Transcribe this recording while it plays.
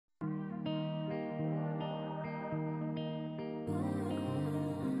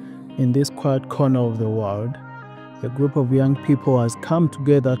In this quiet corner of the world, a group of young people has come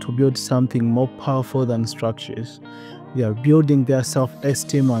together to build something more powerful than structures. They are building their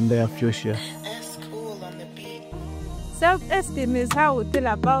self-esteem and their future. Self-esteem is how we feel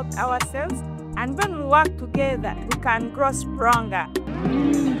about ourselves, and when we work together, we can grow stronger.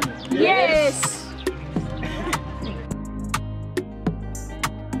 Yes!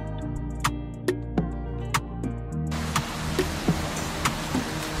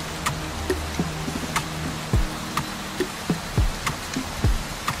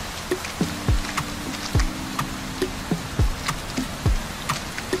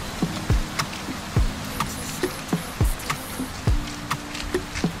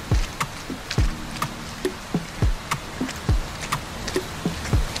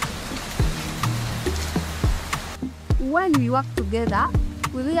 When we work together,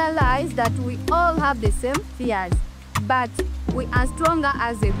 we realize that we all have the same fears, but we are stronger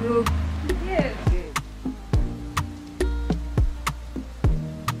as a group. Yes.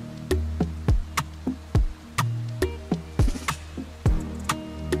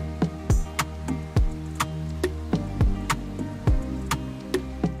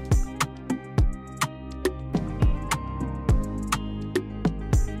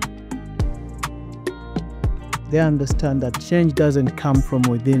 They understand that change doesn't come from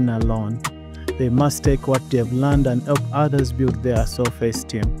within alone. They must take what they've learned and help others build their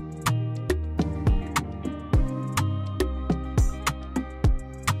self-esteem.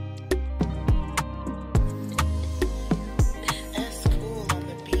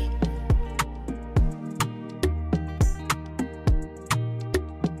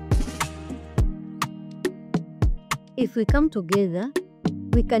 If we come together,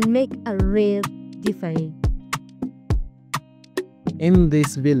 we can make a real difference. In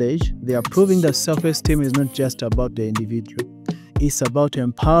this village, they are proving that self-esteem is not just about the individual. It's about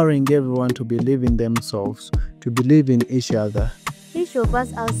empowering everyone to believe in themselves, to believe in each other. Each of us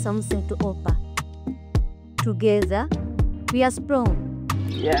has something to offer. Together, we are strong.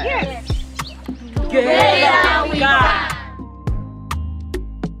 Yes! Together we can!